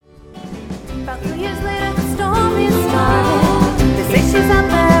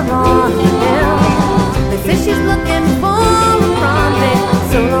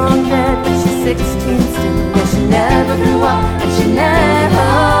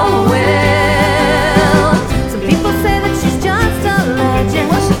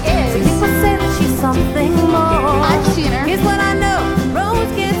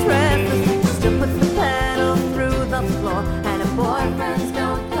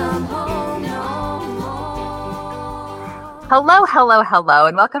Hello, hello, hello,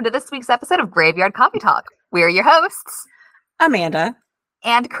 and welcome to this week's episode of Graveyard Coffee Talk. We're your hosts, Amanda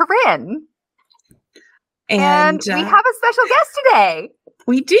and Corinne. And we have a special guest today.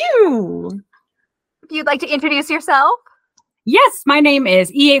 We do. If you'd like to introduce yourself. Yes, my name is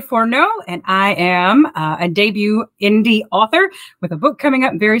EA Fortneaux, and I am a debut indie author with a book coming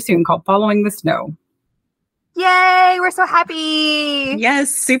up very soon called Following the Snow. Yay, we're so happy.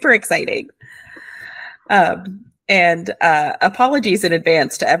 Yes, super exciting. And apologies in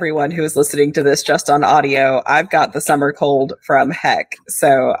advance to everyone who is listening to this just on audio. I've got the summer cold from heck,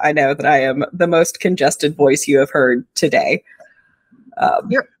 so I know that I am the most congested voice you have heard today.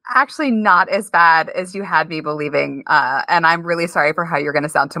 You're actually not as bad as you had me believing, and I'm really sorry for how you're going to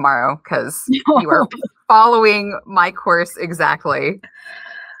sound tomorrow, because you are following my course exactly.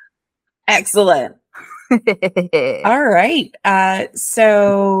 Excellent. All right.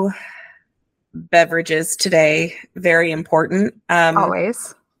 So beverages today, very important.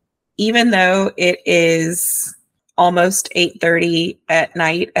 Always. Even though it is almost 8:30 at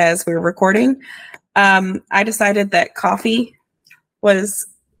night as we're recording, I decided that coffee was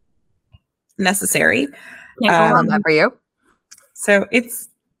necessary. Can't go wrong that for you. So it's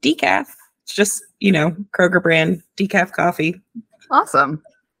decaf. It's just, Kroger brand decaf coffee. Awesome.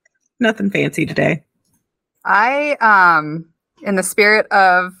 Nothing fancy today. I, in the spirit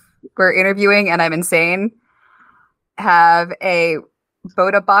of we're interviewing and I'm insane, have a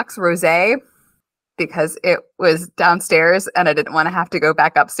Boda Box Rosé because it was downstairs and I didn't want to have to go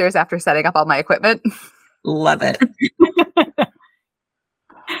back upstairs after setting up all my equipment. Love it.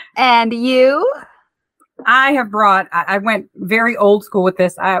 And you? I went very old school with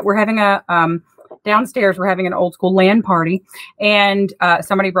this. We're having downstairs, we're having an old school LAN party, and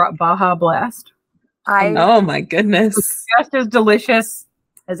somebody brought Baja Blast. Oh my goodness. It's just as delicious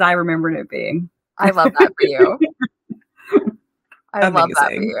as I remembered it being. I love that for you. I Amazing. love that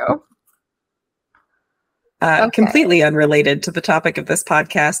for you. Okay. Completely unrelated to the topic of this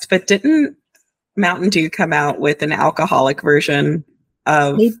podcast, but didn't Mountain Dew come out with an alcoholic version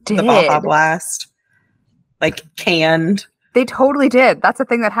of the Baja Blast? Like canned? They totally did. That's a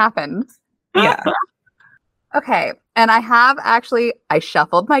thing that happened. Yeah. Okay. And I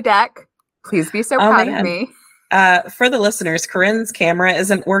shuffled my deck. Please be so proud of me. For the listeners, Corinne's camera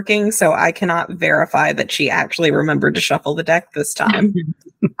isn't working, so I cannot verify that she actually remembered to shuffle the deck this time.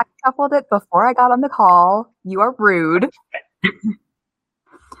 I shuffled it before I got on the call. You are rude.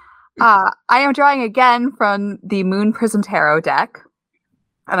 I am drawing again from the Moon Prism Tarot deck.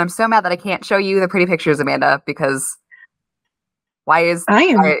 And I'm so mad that I can't show you the pretty pictures, Amanda, because I'm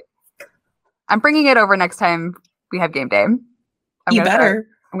bringing it over next time we have game day. I'm going to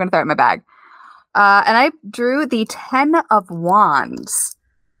throw it in my bag. And I drew the 10 of Wands,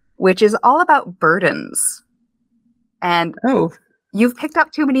 which is all about burdens. And you've picked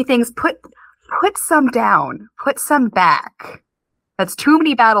up too many things. Put some down. Put some back. That's too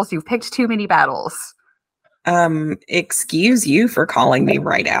many battles. You've picked too many battles. Excuse you for calling me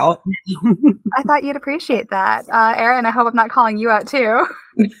right out. I thought you'd appreciate that. Erin, I hope I'm not calling you out too.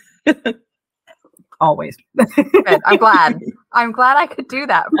 Always. Good. I'm glad. I'm glad I could do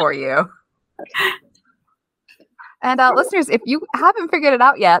that for you. And listeners, if you haven't figured it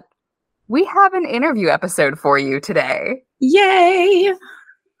out yet, we have an interview episode for you today. Yay!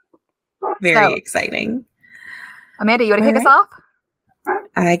 Very exciting. Amanda, you want to kick us off?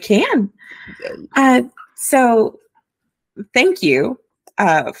 I can. So thank you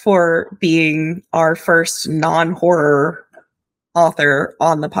for being our first non-horror author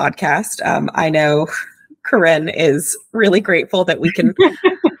on the podcast. I know Corinne is really grateful that we can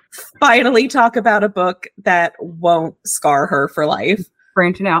finally talk about a book that won't scar her for life.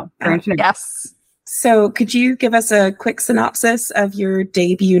 Branching out. Yes. So could you give us a quick synopsis of your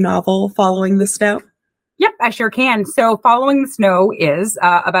debut novel, Following the Snow? Yep, I sure can. So Following the Snow is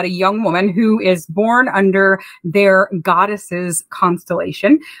about a young woman who is born under their goddess's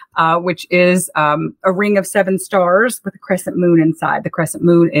constellation, which is a ring of 7 stars with a crescent moon inside. The crescent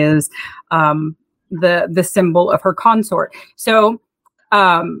moon is the symbol of her consort. So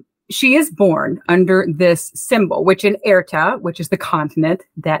she is born under this symbol, which in Erta, which is the continent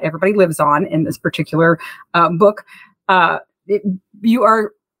that everybody lives on in this particular book, you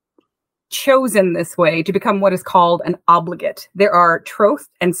are chosen this way to become what is called an obligate. There are Troth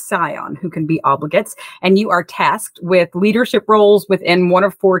and Scion who can be obligates, and you are tasked with leadership roles within one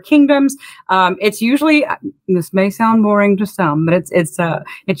of 4 kingdoms. It's usually, this may sound boring to some, but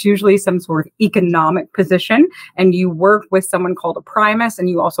it's usually some sort of economic position, and you work with someone called a primus, and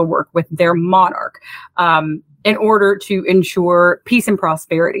you also work with their monarch. in order to ensure peace and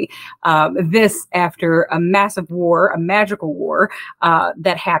prosperity. This after a massive war, a magical war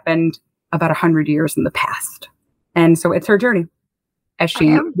that happened about 100 years in the past. And so it's her journey as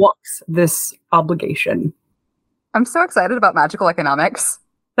she walks this obligation. I'm so excited about magical economics.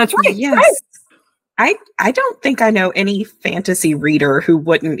 That's right. Yes. Right. I don't think I know any fantasy reader who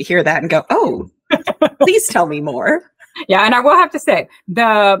wouldn't hear that and go, oh, please tell me more. Yeah, and I will have to say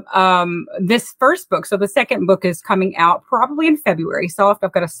this first book, so the second book is coming out probably in February. I've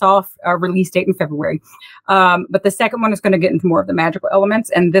got a soft release date in February. But the second one is going to get into more of the magical elements,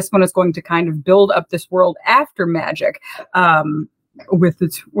 and this one is going to kind of build up this world after magic with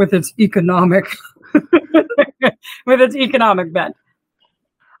its economic with its economic bent.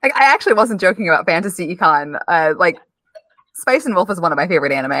 I actually wasn't joking about fantasy econ. Like Spice and Wolf is one of my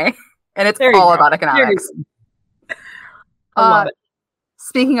favorite anime, and it's all about economics. I love it.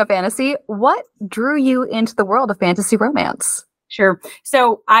 Speaking of fantasy, what drew you into the world of fantasy romance? Sure.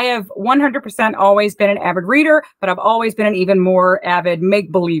 So I have 100% always been an avid reader, but I've always been an even more avid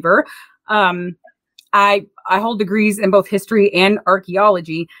make-believer. I hold degrees in both history and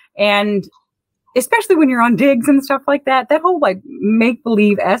archaeology, and especially when you're on digs and stuff like that, that whole like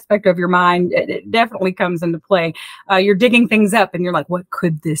make-believe aspect of your mind, it definitely comes into play. You're digging things up and you're like, what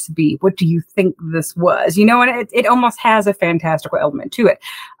could this be? What do you think this was? You know, and it almost has a fantastical element to it.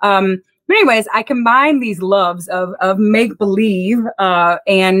 But anyways, I combine these loves of make-believe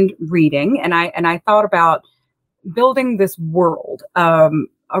and reading, and I thought about building this world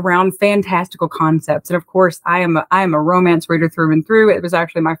around fantastical concepts. And of course, I am a romance reader through and through. It was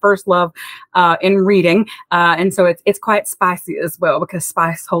actually my first love in reading. And so it's quite spicy as well, because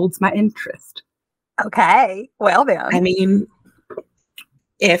spice holds my interest. Okay. Well then. I mean,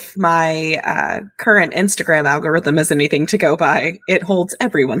 if my current Instagram algorithm is anything to go by, it holds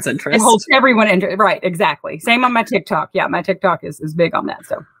everyone's interest. It holds everyone interest. Right. Exactly. Same on my TikTok. Yeah. My TikTok is big on that.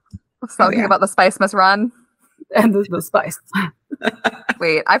 So something about the spice must run. And the spice.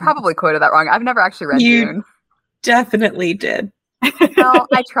 Wait, I probably quoted that wrong. I've never actually read Dune. Definitely did. Well,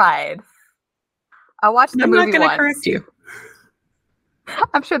 I tried. I watched the movie once. I'm not going to correct you.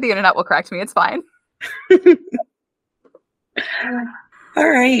 I'm sure the internet will correct me. It's fine. All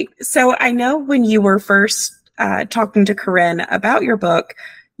right. So I know when you were first talking to Corinne about your book,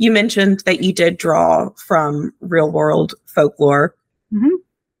 you mentioned that you did draw from real world folklore. Mm-hmm.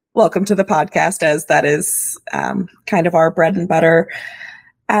 Welcome to the podcast, as that is kind of our bread and butter.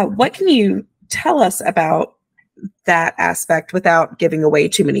 What can you tell us about that aspect without giving away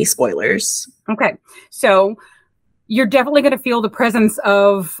too many spoilers? Okay. So you're definitely going to feel the presence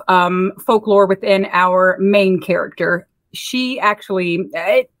of folklore within our main character. She actually,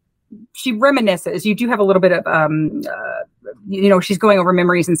 she reminisces. You do have a little bit of, she's going over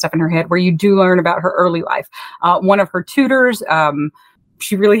memories and stuff in her head where you do learn about her early life. One of her tutors,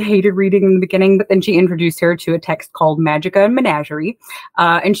 she really hated reading in the beginning, but then she introduced her to a text called Magica and Menagerie.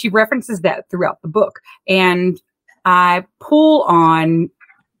 And she references that throughout the book. And I pull on,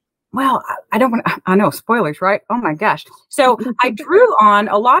 well, I know spoilers, right? Oh my gosh. So I drew on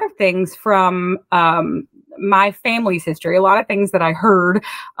a lot of things from my family's history, a lot of things that I heard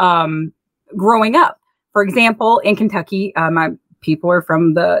growing up. For example, in Kentucky, my people are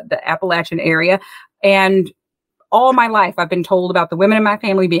from the Appalachian area, and all my life, I've been told about the women in my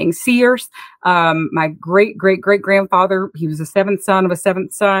family being seers. My great-great-great-grandfather, he was the seventh son of a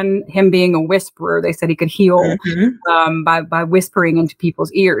seventh son, him being a whisperer. They said he could heal by whispering into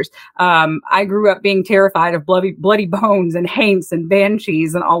people's ears. I grew up being terrified of bloody bones and haints and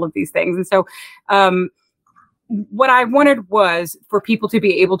banshees and all of these things. And so what I wanted was for people to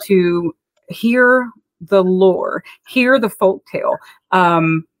be able to hear the lore, hear the folktale,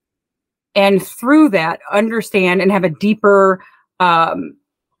 and through that, understand and have a deeper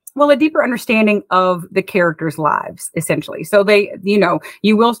understanding of the characters' lives, essentially. So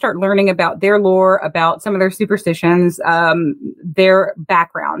you will start learning about their lore, about some of their superstitions, their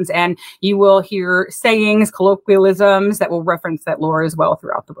backgrounds, and you will hear sayings, colloquialisms that will reference that lore as well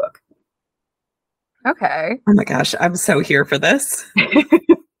throughout the book. Okay. Oh my gosh, I'm so here for this.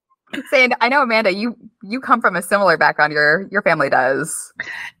 And I know, Amanda, you come from a similar background. Your family does.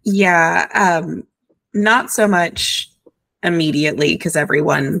 Yeah, not so much immediately because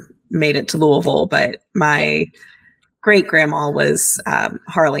everyone made it to Louisville, but my great grandma was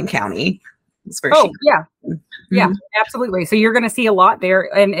Harlan County. Yeah, absolutely. So you're going to see a lot there,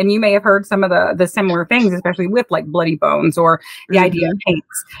 and you may have heard some of the similar things, especially with like bloody bones or the idea of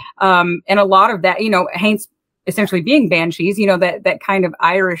haints, and a lot of that, haints essentially being banshees, that kind of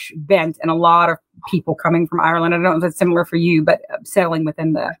Irish bent, and a lot of people coming from Ireland. I don't know if it's similar for you, but settling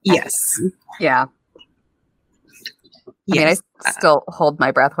within the yes, yeah. Yes. I still hold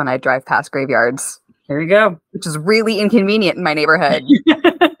my breath when I drive past graveyards. There you go. Which is really inconvenient in my neighborhood.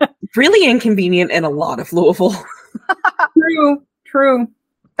 Really inconvenient in a lot of Louisville. True.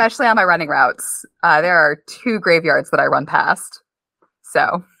 Especially on my running routes. There are 2 graveyards that I run past.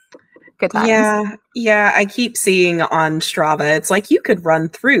 So, good times. Yeah. I keep seeing on Strava, it's like you could run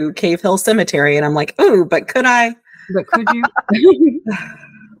through Cave Hill Cemetery. And I'm like, ooh, but could I? But could you?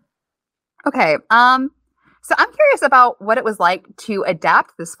 Okay. So I'm curious about what it was like to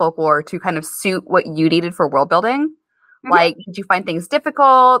adapt this folklore to kind of suit what you needed for world building. Mm-hmm. Like, did you find things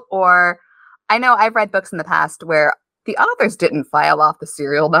difficult? Or I know I've read books in the past where the authors didn't file off the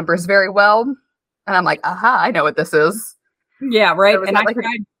serial numbers very well. And I'm like, aha, I know what this is. Yeah, right. So and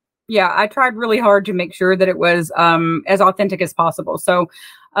I tried really hard to make sure that it was as authentic as possible. So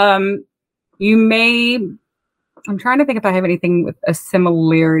I'm trying to think if I have anything with a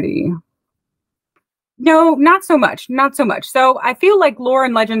similarity. No, not so much. So I feel like lore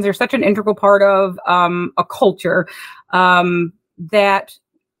and legends are such an integral part of a culture that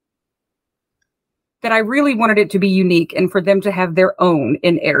I really wanted it to be unique and for them to have their own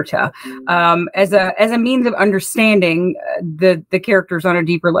in Erta as a means of understanding the characters on a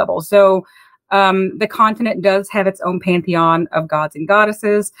deeper level. So the continent does have its own pantheon of gods and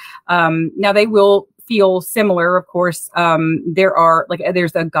goddesses. Now they will feel similar, of course.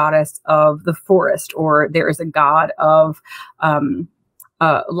 There's a goddess of the forest, or there is a god of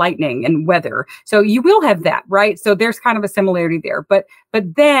lightning and weather. So you will have that, right? So there's kind of a similarity there. But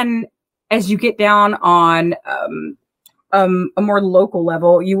then as you get down on a more local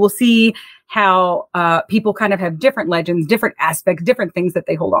level, you will see how people kind of have different legends, different aspects, different things that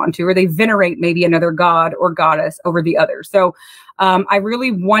they hold on to, or they venerate maybe another god or goddess over the other. So I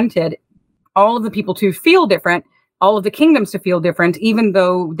really wanted all of the people to feel different, all of the kingdoms to feel different, even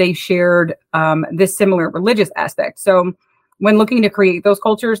though they shared this similar religious aspect. So when looking to create those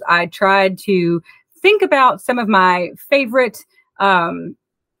cultures, I tried to think about some of my favorite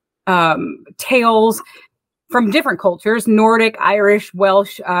tales from different cultures: Nordic, Irish,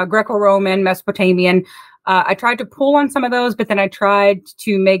 Welsh, Greco-Roman, Mesopotamian. I tried to pull on some of those, but then I tried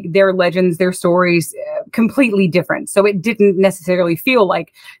to make their legends, their stories completely different. So it didn't necessarily feel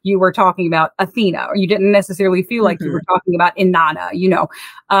like you were talking about Athena, or you didn't necessarily feel like you were talking about Inanna,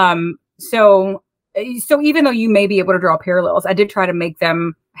 So even though you may be able to draw parallels, I did try to make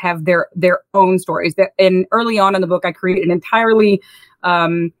them have their own stories. And early on in the book, I created an entirely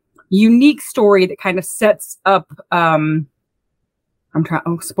unique story that kind of sets up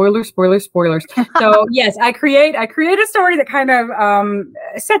spoilers. So yes, I create a story that kind of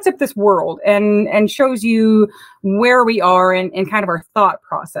sets up this world and shows you where we are and kind of our thought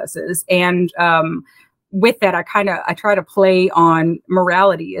processes. And with that, I try to play on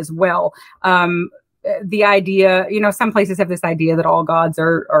morality as well. The idea, some places have this idea that all gods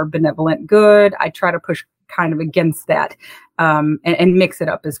are benevolent, good. I try to push kind of against that and mix it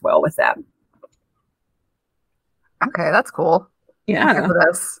up as well with that. Okay, that's cool. Yeah. For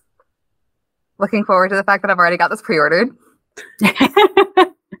this. Looking forward to the fact that I've already got this pre-ordered.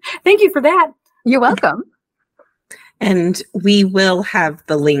 Thank you for that. You're welcome. And we will have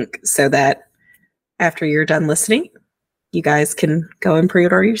the link so that after you're done listening, you guys can go and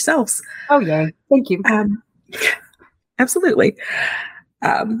pre-order yourselves. Oh, yay. Thank you. Absolutely.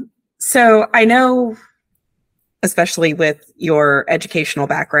 So I know, especially with your educational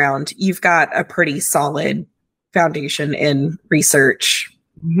background, you've got a pretty solid foundation in research.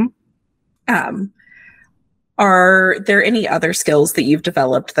 Mm-hmm. Are there any other skills that you've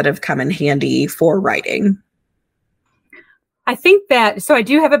developed that have come in handy for writing? I think that, so I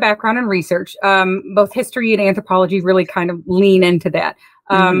do have a background in research. Both history and anthropology really kind of lean into that.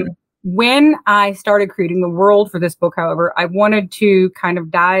 When I started creating the world for this book, however, I wanted to kind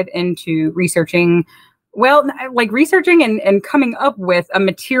of dive into researching and coming up with a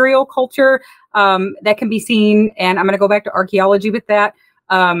material culture that can be seen. And I'm going to go back to archaeology with that.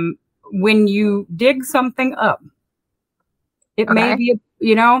 When you dig something up, it may be,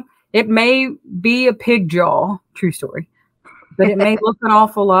 it may be a pig jaw, true story, but it may look an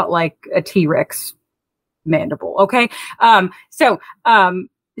awful lot like a T-Rex mandible. Okay.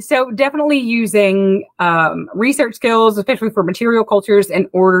 So definitely using research skills, especially for material cultures, in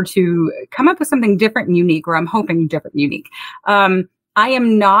order to come up with something different and unique, or I'm hoping different and unique. I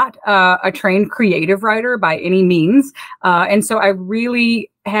am not a trained creative writer by any means. And so I really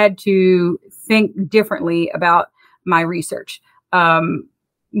had to think differently about my research, and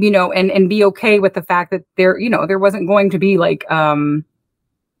be okay with the fact that there wasn't going to be like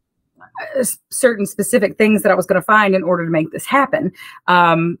certain specific things that I was going to find in order to make this happen.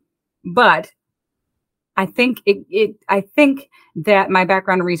 But I think I think that my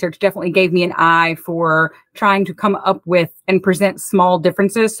background in research definitely gave me an eye for trying to come up with and present small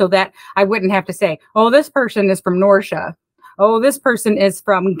differences so that I wouldn't have to say, oh, this person is from Norcia. Oh, this person is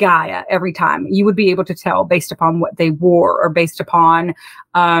from Gaia every time. You would be able to tell based upon what they wore or based upon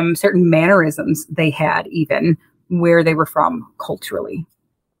certain mannerisms they had, even where they were from culturally.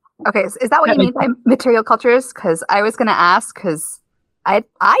 Okay, so is that what you mean by material cultures? Because I was going to ask, because I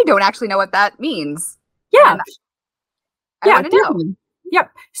don't actually know what that means. Yeah. I want to know.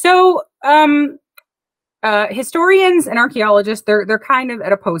 Yep. So historians and archaeologists, they're kind of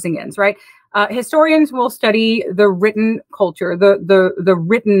at opposing ends, right? Historians will study the written culture, the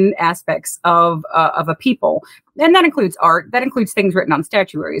written aspects of a people, and that includes art. That includes things written on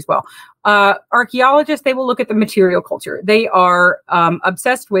statuary as well. Archaeologists, they will look at the material culture. They are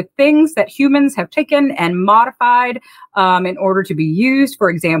obsessed with things that humans have taken and modified in order to be used, for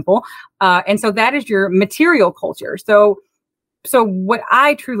example. And so that is your material culture. So what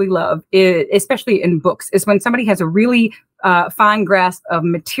I truly love, is, especially in books, is when somebody has a really fine grasp of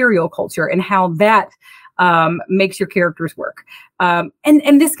material culture and how that makes your characters work.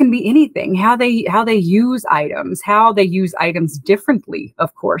 And this can be anything, how they use items differently,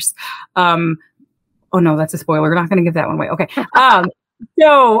 of course. Oh no, that's a spoiler. We're not going to give that one away. Okay.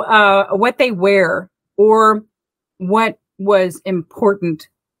 So what they wear or what was important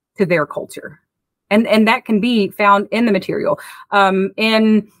to their culture. And that can be found in the material.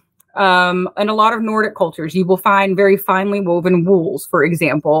 In a lot of Nordic cultures, you will find very finely woven wools, for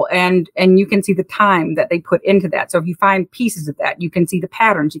example, and you can see the time that they put into that. So if you find pieces of that, you can see the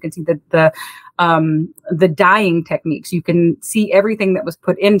patterns, you can see the dyeing techniques, you can see everything that was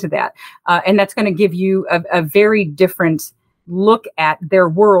put into that, and that's going to give you a very different look at their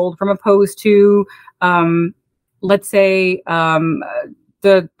world from opposed to, let's say,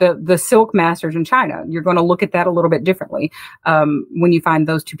 the silk masters in China. You're going to look at that a little bit differently when you find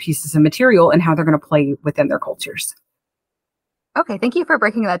those two pieces of material and how they're going to play within their cultures. Okay, thank you for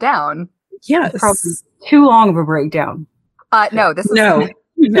breaking that down. Yes. Probably too long of a breakdown. No, this is no.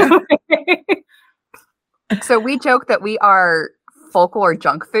 So we joke that we are folklore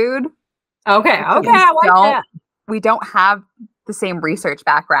junk food. Okay, I like that. We don't have the same research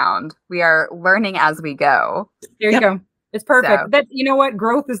background. We are learning as we go. There you go. It's perfect. So, you know what?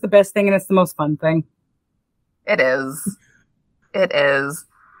 Growth is the best thing and it's the most fun thing. It is. It is.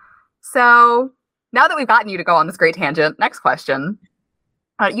 So now that we've gotten you to go on this great tangent, next question.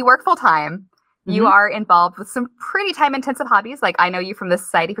 You work full time. Mm-hmm. You are involved with some pretty time intensive hobbies. Like I know you from the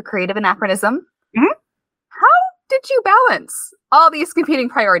Society for Creative Anachronism. Mm-hmm. How did you balance all these competing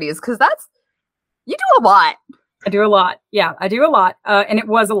priorities? Because you do a lot. I do a lot. Yeah, I do a lot. And it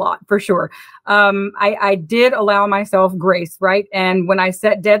was a lot for sure. I did allow myself grace, right? And when I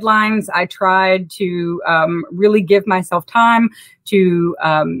set deadlines, I tried to really give myself time to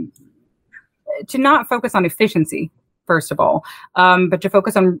not focus on efficiency, first of all, but to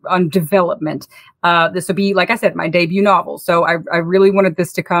focus on development. This will be, like I said, my debut novel. So I really wanted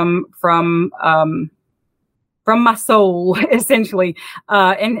this to come from my soul, essentially.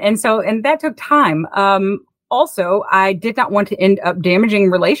 And that took time. Also, I did not want to end up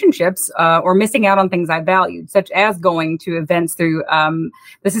damaging relationships or missing out on things I valued, such as going to events through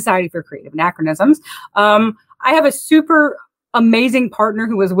the Society for Creative Anachronisms. I have a super amazing partner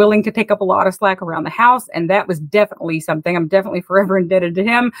who was willing to take up a lot of slack around the house, and that was definitely something. I'm definitely forever indebted to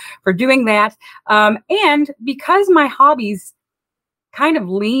him for doing that. And because my hobbies kind of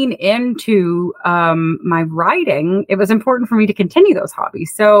lean into my writing, it was important for me to continue those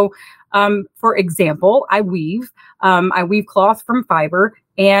hobbies. So, for example, I weave cloth from fiber,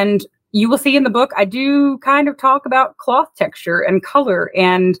 and you will see in the book, I do kind of talk about cloth texture and color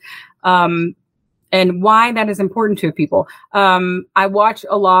and why that is important to people. I watch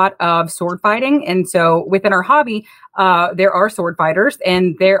a lot of sword fighting. And so within our hobby, there are sword fighters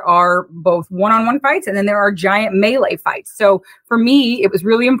and there are both one-on-one fights and then there are giant melee fights. So for me, it was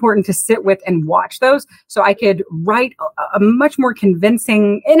really important to sit with and watch those so I could write in a much more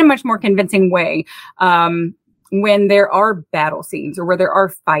convincing way when there are battle scenes or where there are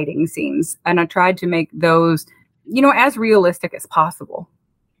fighting scenes. And I tried to make those, as realistic as possible.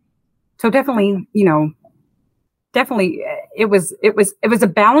 So definitely, it was a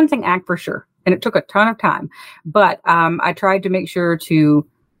balancing act for sure. And it took a ton of time, but I tried to make sure to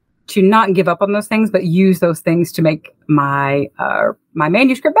not give up on those things, but use those things to make my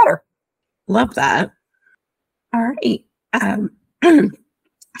manuscript better. Love that. All right.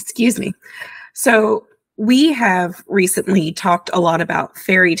 Excuse me. So we have recently talked a lot about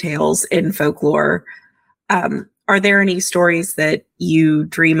fairy tales in folklore. Are there any stories that you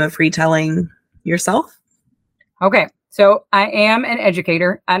dream of retelling yourself? Okay. So I am an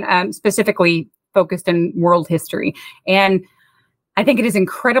educator, and I'm specifically focused in world history. And I think it is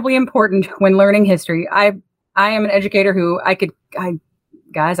incredibly important when learning history. I am an educator who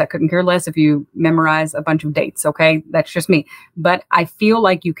guys, I couldn't care less if you memorize a bunch of dates. Okay. That's just me. But I feel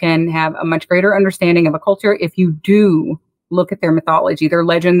like you can have a much greater understanding of a culture if you do look at their mythology, their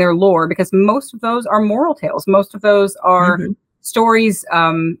legend, their lore, because most of those are moral tales. Most of those are stories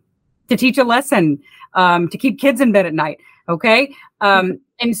to teach a lesson, to keep kids in bed at night. Okay. And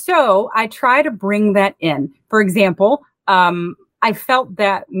so I try to bring that in. For example, I felt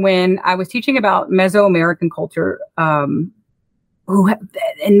that when I was teaching about Mesoamerican culture, and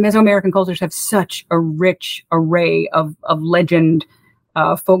Mesoamerican cultures have such a rich array of legend,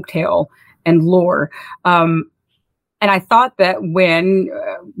 folktale, and lore. And I thought that when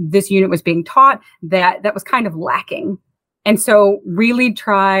this unit was being taught, that was kind of lacking. And so really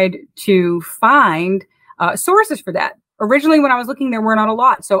tried to find sources for that. Originally, when I was looking, there were not a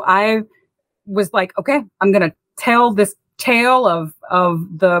lot. So I was like, okay, I'm going to tell this tale of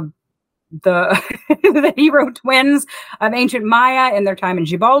the the hero twins of ancient Maya and their time in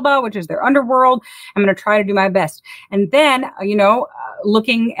Xibalba, which is their underworld. I'm going to try to do my best. And then,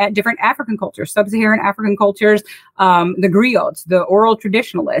 looking at different African cultures, sub-Saharan African cultures, the griots, the oral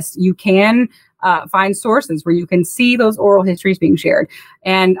traditionalists, you can find sources where you can see those oral histories being shared.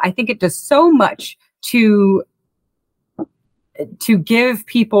 And I think it does so much to give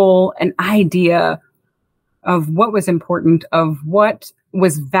people an idea of what was important, of what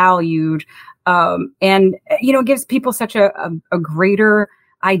was valued, and gives people such a greater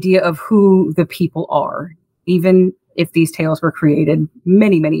idea of who the people are, even if these tales were created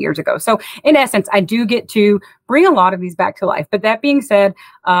many, many years ago. So in essence, I do get to bring a lot of these back to life. But that being said,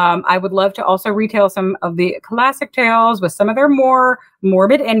 I would love to also retell some of the classic tales with some of their more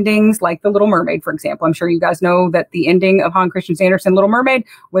morbid endings, like The Little Mermaid, for example. I'm sure you guys know that the ending of Hans Christian Andersen, Little Mermaid,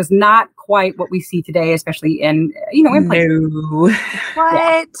 was not quite what we see today, especially in No.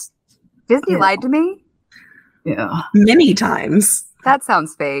 What? Disney lied to me? Yeah. Many times. That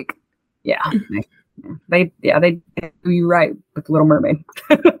sounds fake. Yeah. They do you right with Little Mermaid.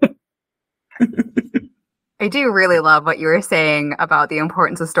 I do really love what you were saying about the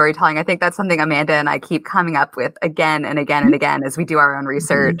importance of storytelling. I think that's something Amanda and I keep coming up with again and again and again as we do our own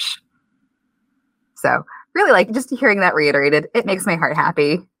research. So really, like, just hearing that reiterated, it makes my heart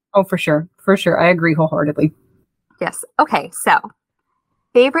happy. Oh, for sure. For sure. I agree wholeheartedly. Yes. Okay. So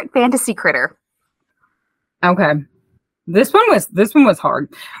favorite fantasy critter. Okay. This one was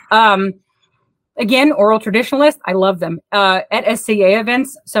hard. Again, oral traditionalists, I love them. At SCA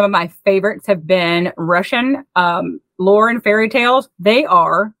events, some of my favorites have been Russian lore and fairy tales.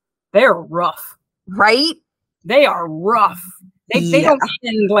 They're rough. Right? They are rough. They don't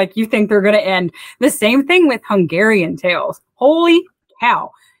end like you think they're going to end. The same thing with Hungarian tales. Holy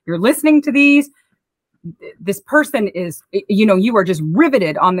cow. You're listening to these. This person is, you are just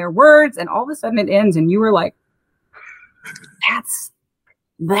riveted on their words, and all of a sudden it ends, and you were like,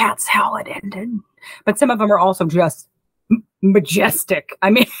 that's how it ended. But some of them are also just majestic. I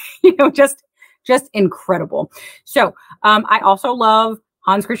mean, just incredible. So I also love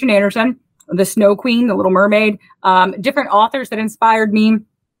Hans Christian Andersen, The Snow Queen, The Little Mermaid, different authors that inspired me.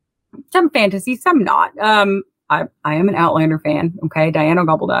 Some fantasy, some not. I am an Outlander fan. Okay. Diana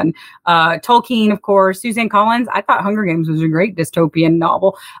Gabaldon, Tolkien, of course, Suzanne Collins. I thought Hunger Games was a great dystopian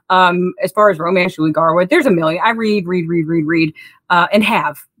novel. As far as romance, Julie Garwood, there's a million. I read, and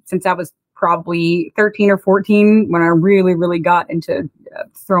have since I was probably 13 or 14 when I really, really got into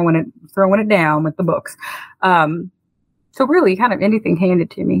throwing it down with the books. So really kind of anything handed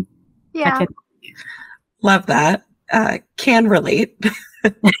to me. Yeah. Love that. Can relate.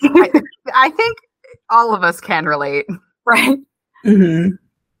 I think all of us can relate. Right. Mm-hmm.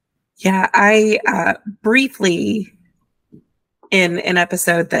 Yeah. I briefly, in an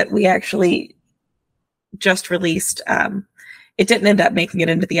episode that we actually just released, it didn't end up making it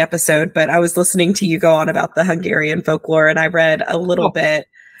into the episode, but I was listening to you go on about the Hungarian folklore, and I read a little bit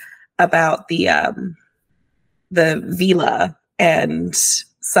about the Vila and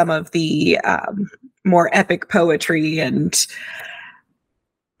some of the more epic poetry, and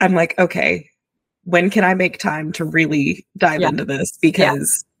I'm like, okay, when can I make time to really dive into this?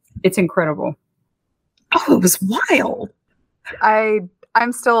 Because it's incredible. Oh, it was wild.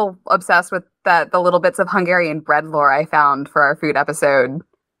 I'm still obsessed with the little bits of Hungarian bread lore I found for our food episode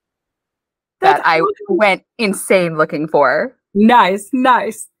that I went insane looking for. Nice.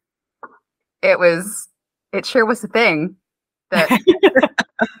 It sure was a thing that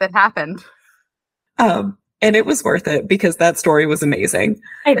that happened. And it was worth it because that story was amazing.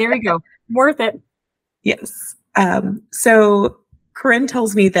 Hey, there we go. Worth it. Yes. So Corinne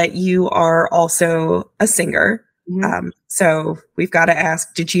tells me that you are also a singer. Mm-hmm. So we've got to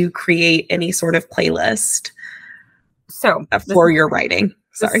ask, did you create any sort of playlist for your writing?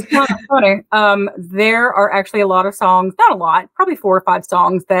 Sorry. Funny. There are actually a lot of songs, not a lot, probably 4 or 5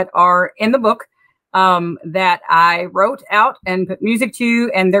 songs that are in the book that I wrote out and put music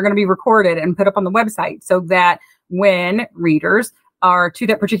to, and they're going to be recorded and put up on the website so that when readers are to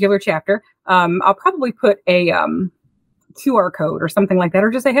that particular chapter, I'll probably put a QR code or something like that, or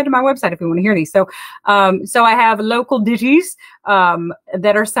just say head to my website if you want to hear these. So I have local ditties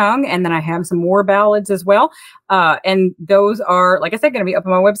that are sung, and then I have some more ballads as well. And those are, like I said, going to be up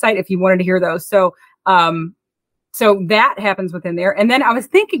on my website if you wanted to hear those. So that happens within there. And then I was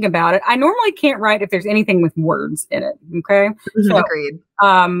thinking about it. I normally can't write if there's anything with words in it. Okay. So, agreed.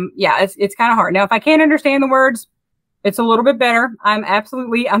 Yeah, it's kind of hard. Now, if I can't understand the words, it's a little bit better. I'm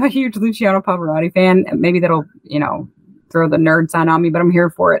a huge Luciano Pavarotti fan. Maybe that'll, throw the nerd sign on me, but I'm here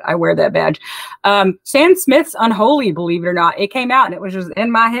for it. I wear that badge. Sam Smith's Unholy, believe it or not, it came out and it was just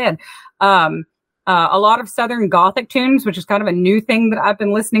in my head. A lot of Southern Gothic tunes, which is kind of a new thing that I've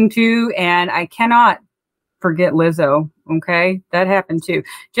been listening to, and I cannot forget Lizzo. Okay, that happened too.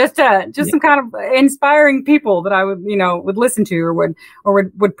 Just some kind of inspiring people that I would listen to or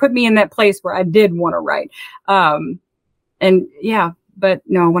would put me in that place where I did want to write. And yeah, but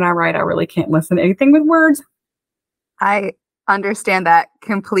no, when I write, I really can't listen to anything with words. I understand that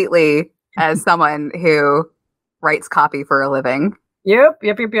completely as someone who writes copy for a living. Yep.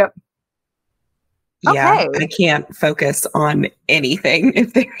 Yeah, okay. I can't focus on anything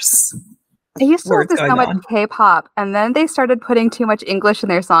if there's I used to listen to so much K-pop, and then they started putting too much English in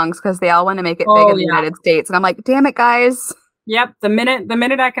their songs because they all want to make it big in the United States. And I'm like, damn it, guys. Yep. The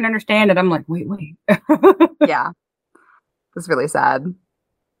minute I can understand it, I'm like, wait. Yeah. It's really sad.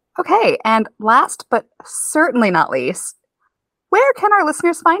 Okay, and last but certainly not least, where can our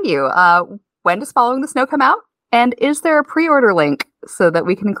listeners find you? When does Following the Snow come out? And is there a pre-order link so that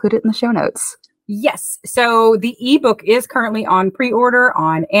we can include it in the show notes? Yes. So the ebook is currently on pre-order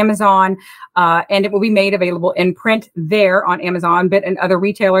on Amazon, and it will be made available in print there on Amazon, but in other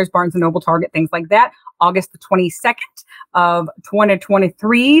retailers, Barnes & Noble, Target, things like that, August the 22nd of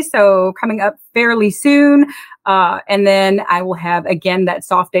 2023. So coming up fairly soon. And then I will have, again, that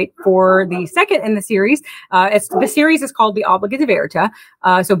soft date for the second in the series. The series is called The Obligate Verita.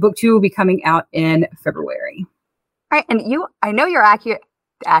 So book 2 will be coming out in February. All right. And I know you're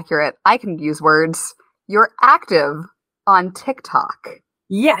accurate. I can use words. You're active on TikTok.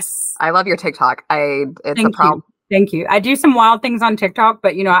 Yes. I love your TikTok. It's a problem. Thank you. I do some wild things on TikTok,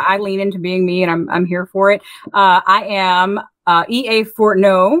 but I lean into being me, and I'm here for it. I am EA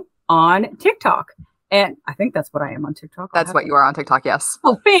Fortneaux on TikTok. And I think that's what I am on TikTok. That's what you are on TikTok, yes.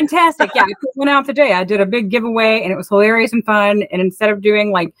 Oh, fantastic. Yeah, I went out today. I did a big giveaway, and it was hilarious and fun. And instead of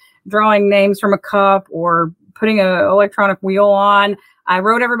doing drawing names from a cup or putting an electronic wheel on, I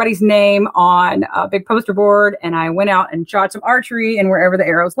wrote everybody's name on a big poster board, and I went out and shot some archery, and wherever the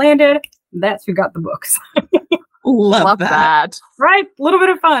arrows landed, that's who got the books. Love that. Right? A little bit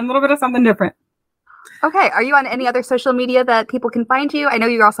of fun, a little bit of something different. Okay. Are you on any other social media that people can find you? I know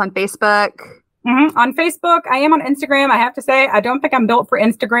you're also on Facebook. Mm-hmm. On Facebook, I am on Instagram. I have to say, I don't think I'm built for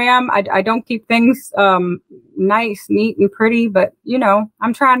Instagram. I don't keep things nice, neat, and pretty, but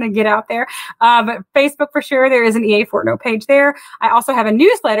I'm trying to get out there. But Facebook for sure, there is an EA Fortneaux page there. I also have a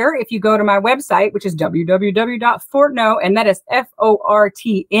newsletter. If you go to my website, which is www.fortneaux, and that is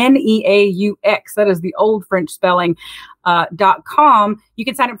FORTNEAUX. That is the old French spelling. .com. You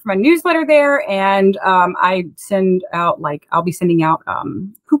can sign up for my newsletter there, and I send out I'll be sending out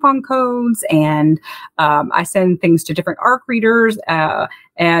coupon codes, and I send things to different ARC readers,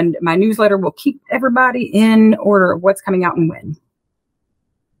 and my newsletter will keep everybody in order of what's coming out and when.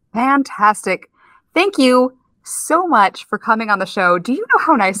 Fantastic. Thank you so much for coming on the show. Do you know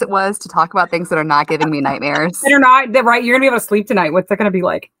how nice it was to talk about things that are not giving me nightmares? They're not. They're right. You're gonna be able to sleep tonight. What's that gonna be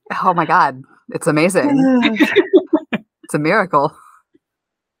like? Oh my God, it's amazing. It's a miracle.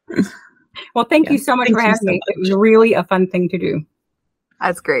 Well, thank you so much for having me. It was really a fun thing to do.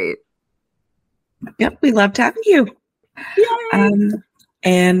 That's great. Yep, we loved having you.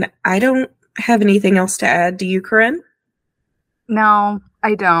 And I don't have anything else to add. Do you, Corinne? No,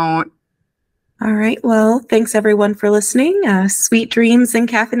 I don't. All right. Well, thanks everyone for listening. Sweet dreams and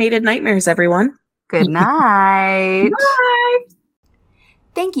caffeinated nightmares, everyone. Good night. Bye.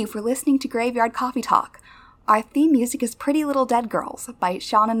 Thank you for listening to Graveyard Coffee Talk. Our theme music is Pretty Little Dead Girls by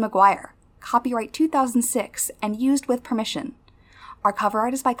Shannon McGuire, copyright 2006 and used with permission. Our cover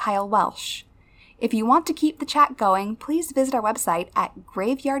art is by Kyle Welsh. If you want to keep the chat going, please visit our website at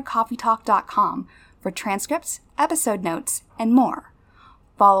graveyardcoffeetalk.com for transcripts, episode notes, and more.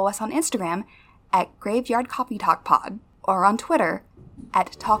 Follow us on Instagram at Graveyard Coffee Talk Pod or on Twitter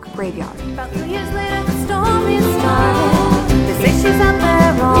at Talk Graveyard. About 2 years later, the story started. They say she's out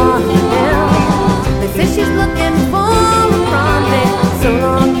there on the hill. They say she's looking for a prom date. So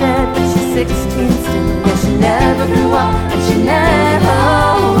long dead, but she's 16 still. Yeah, she never grew up and she never